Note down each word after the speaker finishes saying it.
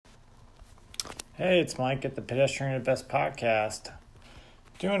Hey, it's Mike at the Pedestrian at Best podcast.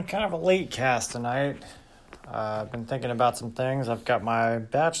 Doing kind of a late cast tonight. I've been thinking about some things. I've got my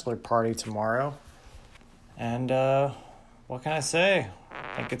bachelor party tomorrow. And what can I say?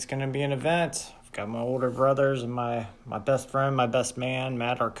 I think it's going to be an event. I've got my older brothers and my best friend, my best man,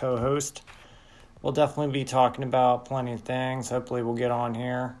 Matt, our co-host. We'll definitely be talking about plenty of things. Hopefully we'll get on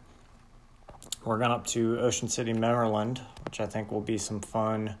here. We're going up to Ocean City, Maryland, which I think will be some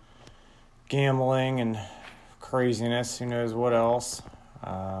fun gambling and craziness. Who knows what else?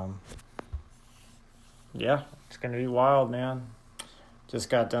 Yeah, it's going to be wild, man. Just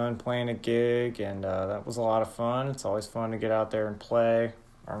got done playing a gig, and that was a lot of fun. It's always fun to get out there and play.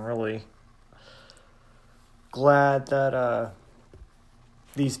 I'm really glad that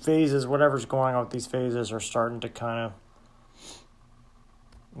these phases, whatever's going on with these phases, are starting to kind of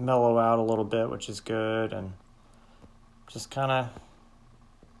mellow out a little bit, which is good. And just kind of,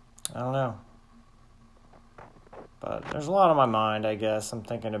 I don't know. But there's a lot on my mind, I guess. I'm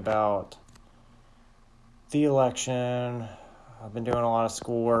thinking about the election. I've been doing a lot of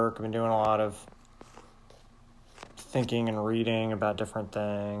schoolwork. I've been doing a lot of thinking and reading about different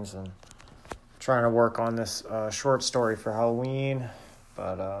things and trying to work on this short story for Halloween.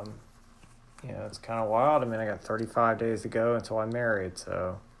 But, it's kind of wild. I mean, I got 35 days to go until I'm married,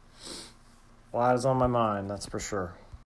 so a lot is on my mind, that's for sure.